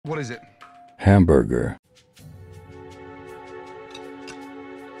What is it? Hamburger.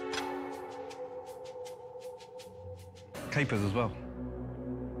 Capers as well.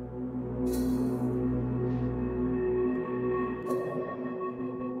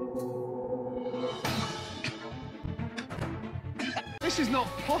 This is not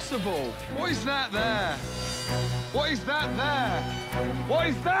possible. What is that there? What is that there? What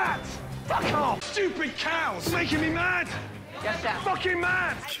is that? Fuck off! Stupid cows! It's making me mad! Yes, sir. Fucking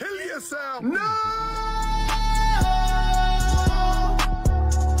mad! Kill yourself! No!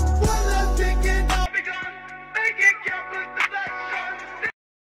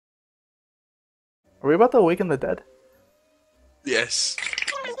 Are we about to awaken the dead? Yes.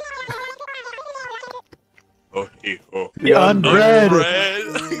 Oh, oh. The undead!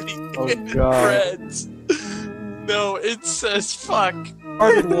 Oh god. No, it says fuck.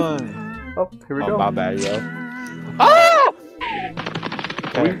 Part one. Oh, here we go. My bad, yo. Ah!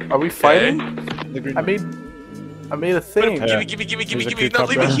 Okay. Are we fighting? Okay. I made a thing. Give me. No,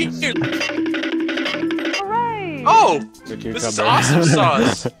 leave it here. Hooray! Oh! This is awesome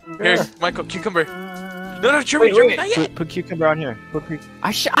sauce. Here, Michael, cucumber. No, Jeremy, not yet. Put cucumber on here.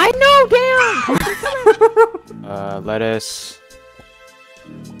 I know, damn! Lettuce.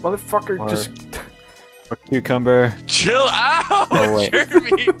 Motherfucker, Or- just... Or cucumber. Chill out, Oh, wait.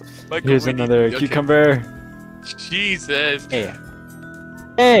 Jeremy. Michael, Here's we need- another okay. cucumber. Jesus.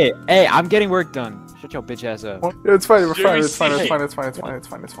 Hey, I'm getting work done. Shut your bitch ass up. It's fine, we're fine, Jeremy, it's fine, it's see- fine, it's fine, it's fine, it's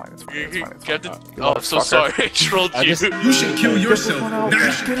fine, it's fine, it's fine, it's fine, it's fine. Oh, I'm so Motherfucker. sorry. I trolled I you. just- You should kill yourself. Now.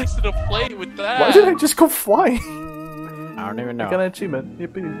 Just gonna play with that. Why did I just go flying? I don't even I got know. an achievement.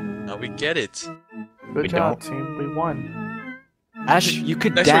 Yippee. Now we get it. Good We job, team. We won. Ash, you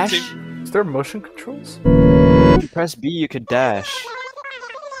could Nice work, dash. team. Is there motion controls? If you press B, you could dash.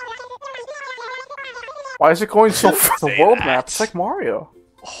 Why is it going so fast? The Say world that. map? It's like Mario.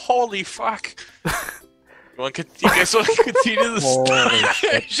 Holy fuck. You guys want to continue this? Holy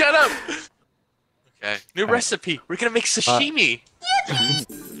shit. Shut up! Okay, new recipe. We're gonna make sashimi.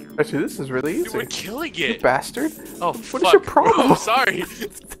 Actually, this is really easy. We're killing You it. bastard. Oh, What fuck. is your problem? Oh, sorry.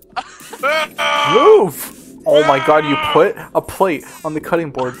 Move! Oh my god, you put a plate on the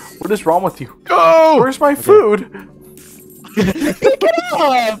cutting board. What is wrong with you? Go! Where's my food?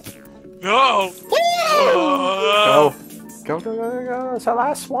 No. Go. Go. It's the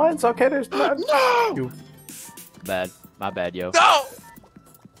last one. It's okay. There's no. You Bad. My bad, yo. No.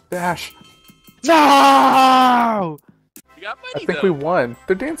 dash. No! We got I money think though. we won.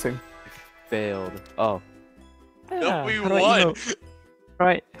 They're dancing. Failed. Oh. No, we How do I won. emote?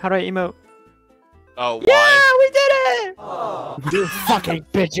 Right. How do I emote? Oh, why? Yeah, we did it! You fucking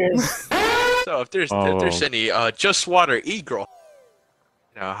bitches! So if there's Oh. any just water e-girl,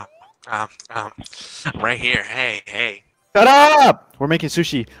 right here. Hey. Shut up! We're making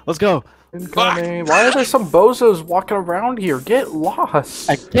sushi. Let's go. Incoming. Why are there some bozos walking around here? Get lost.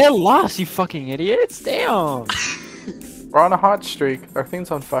 Get lost, you fucking idiots! Damn! We're on a hot streak. Our thing's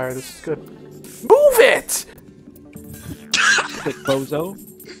on fire. This is good. Move it! Quick bozo.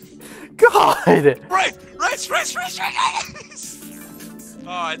 God! Rice.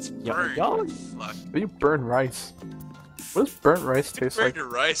 Oh, it's Yo, burnt. yo. Fuck. How do you burn rice? What does burnt rice taste Burnt like? your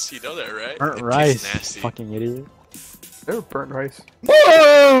rice, you know that, right? Burnt It rice, tastes nasty. fucking idiot. Never burnt rice.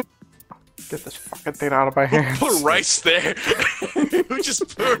 Whoa! Get this fucking thing out of my hands. Put rice there. Who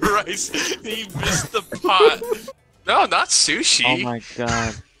just put rice? He missed the pot. No, not sushi. Oh my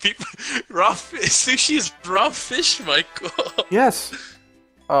god. People, sushi is raw fish, Michael. Yes.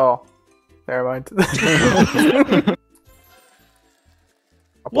 Oh. Never mind.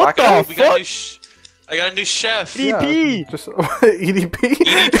 A What black the eye? We got a new I got a new chef. EDP. Yeah, just EDP.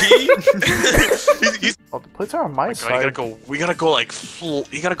 He's- Oh, the plates are on my God, side. we gotta go like full.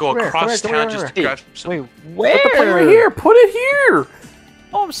 You gotta go Come here, across come here, town come just here, to Hey, grab some. wait, Put where? the plate right here. Put it here.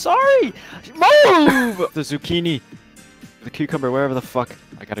 Oh, I'm sorry. Move! The zucchini. The cucumber, wherever the fuck.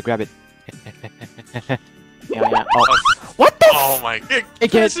 I gotta grab it. yeah. Oh. What the Oh my! I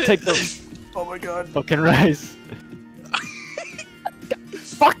can't take the Oh my god. fucking rice.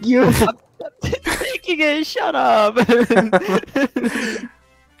 Fuck you! I'm taking it. Shut up.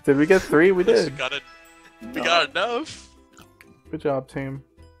 Did we get 3? We We did. got enough. Good job, team.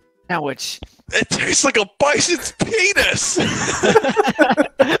 Sandwich. It tastes like a bison's penis.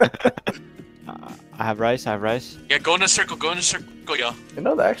 I have rice. Yeah, go in a circle. Go in a circle, y'all. You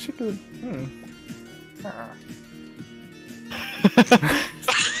know, that actually could.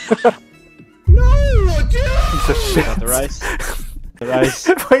 No, dude! Piece of shit. Got the rice. The rice.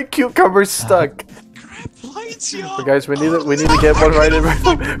 My cucumber's stuck. Crap, light beans, yo. But guys, we need to get one right in. We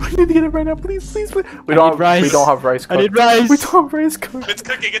need to get it right now, please. We don't have rice cooked. I need rice. We don't have rice cooked. It's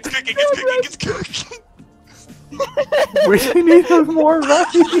cooking. It's cooking. It's cooking. It's cooking. We need more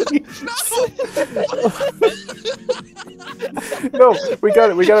rice. No, we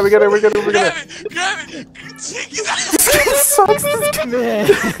got it. Grab it. Take it out. Sucks.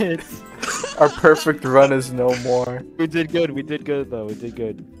 Man. Our perfect run is no more. We did good though. We did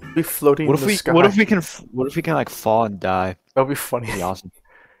good. Be floating in the sky. What if we can like fall and die? That'll be funny. That'd be awesome.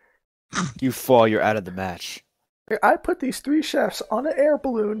 You fall, you're out of the match. I put these 3 chefs on an air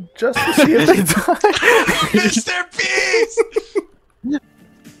balloon just to see if they die. Mr. Beast.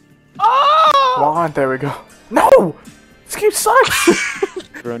 Oh! Come on, there we go. No! This game sucks!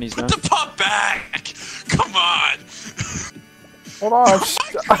 Brony's Put done. the pot back. Come on. Hold on,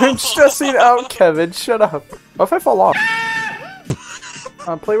 I'm stressing out, Kevin. Shut up. What if I fall off?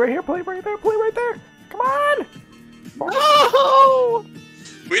 Play right here, play right there. Come on! No!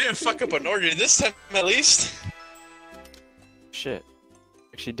 We didn't fuck up an order this time, at least. Shit.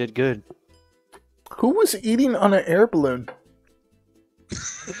 Actually did good. Who was eating on an air balloon?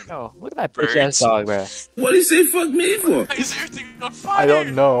 No, look at that bitch ass dog, bro. What do you say fuck me for? Why is everything on fire? I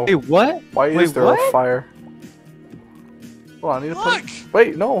don't know. Wait, what? Why is there a fire? Hold on, I need to Look.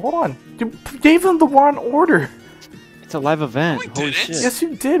 Wait, no, hold on. You gave them the wrong order. It's a live event. We Holy didn't. shit. Yes,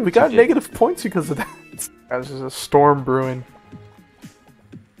 you did. We got negative points because of that. Guys, there's a storm brewing.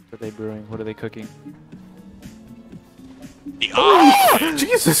 What are they brewing? What are they cooking? Oh!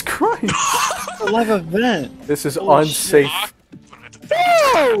 Jesus Christ! It's a live event. This is Holy unsafe.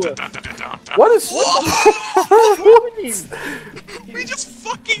 No! What is? We just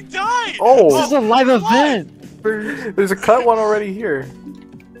fucking died. Oh, This is a live event. there's a cut one already here.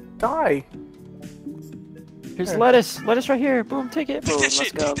 Die. Here's lettuce. Lettuce right here. Boom, take it. Boom. Take that Let's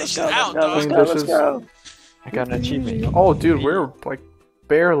shit, go. take that Let's shit go. out, Let's go. dog. Let's go. I got an achievement. Oh, dude, we're like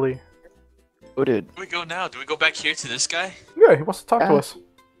barely. Who did? Where do we go now? Do we go back here to this guy? Yeah, he wants to talk to us.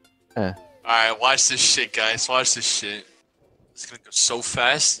 Alright, watch this shit, guys. Watch this shit. It's gonna go so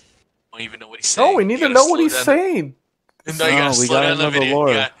fast. I don't even know what he's saying. No, we need You to gotta know what slow he's down. saying. No, you No, gotta we slow gotta down the know the video. lore.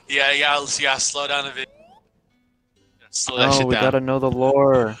 You gotta slow down the video. Slow that No, shit we down. gotta know the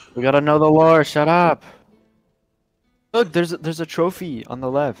lore. We gotta know the lore. Shut up. Look, there's a trophy on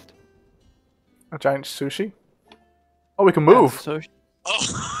the left. A giant sushi. Oh, we can move. So Oh.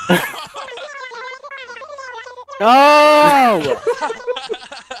 no!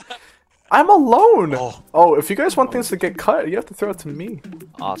 I'm alone. Oh. Oh, if you guys want things to get cut, you have to throw it to me.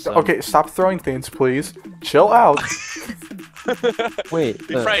 Awesome. Okay, stop throwing things, please. Chill out. Wait.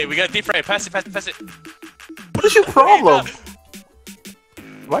 Deep fry it. We gotta deep fry it. Pass it. What is your problem?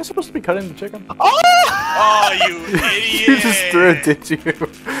 Am I supposed to be cutting the chicken? Oh, you idiot! You just threw it, did you?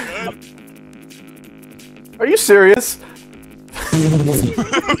 Are you serious? We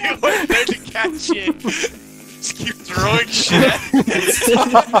went there to catch it. Just keep throwing shit at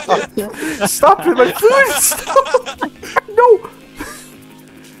it. Stop it, my food! Stop! No!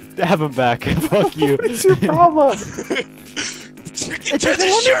 Have him back. Fuck you. What's your problem?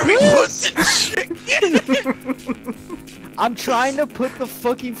 I'm trying to put the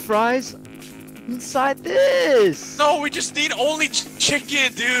fucking fries inside this. No, we just need only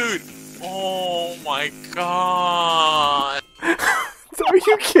chicken, dude. Oh my god. Are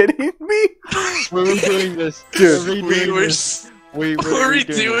you kidding me? We're redoing this. Dude, We're we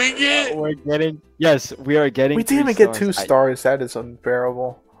doing it? We're getting. Yes, we are getting. We didn't even get 2 stars. That is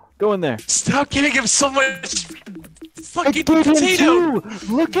unbearable. Go in there. Stop giving him so much I fucking gave him potato.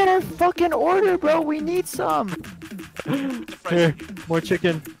 2. Look at our fucking order, bro. We need some. Here, more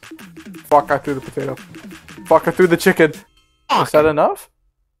chicken. Fuck, I threw the potato. Fuck, I threw the chicken. Fuck. Is that enough?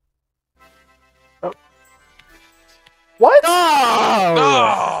 Oh. What? No!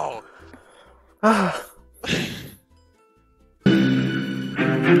 No.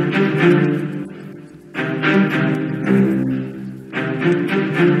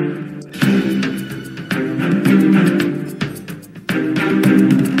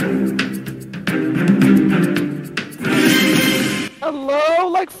 Hello?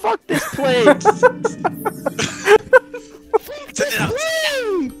 Like, fuck this place. Send it out.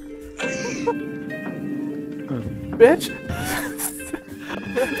 Bitch!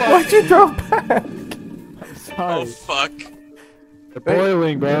 Why'd you throw it back? Oh Sorry. fuck. They're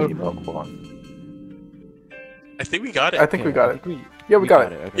boiling, bro. Hold on. I think we got it. I think we got it. We Yeah, we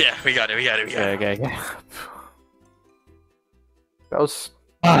got it. Okay. Yeah, we got it. Okay. That was.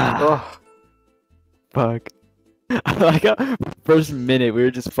 Ah, Ugh. fuck. Like, first minute, we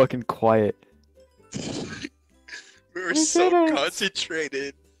were just fucking quiet. We were so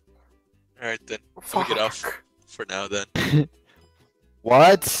concentrated. Alright then. Let me get off. Fuck. for now then.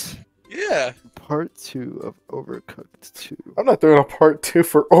 What? Yeah. Part 2 of Overcooked 2. I'm not doing a part 2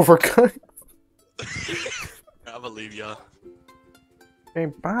 for Overcooked. I believe ya. Okay,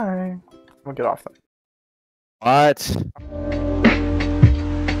 bye. I'm gonna get off that. What?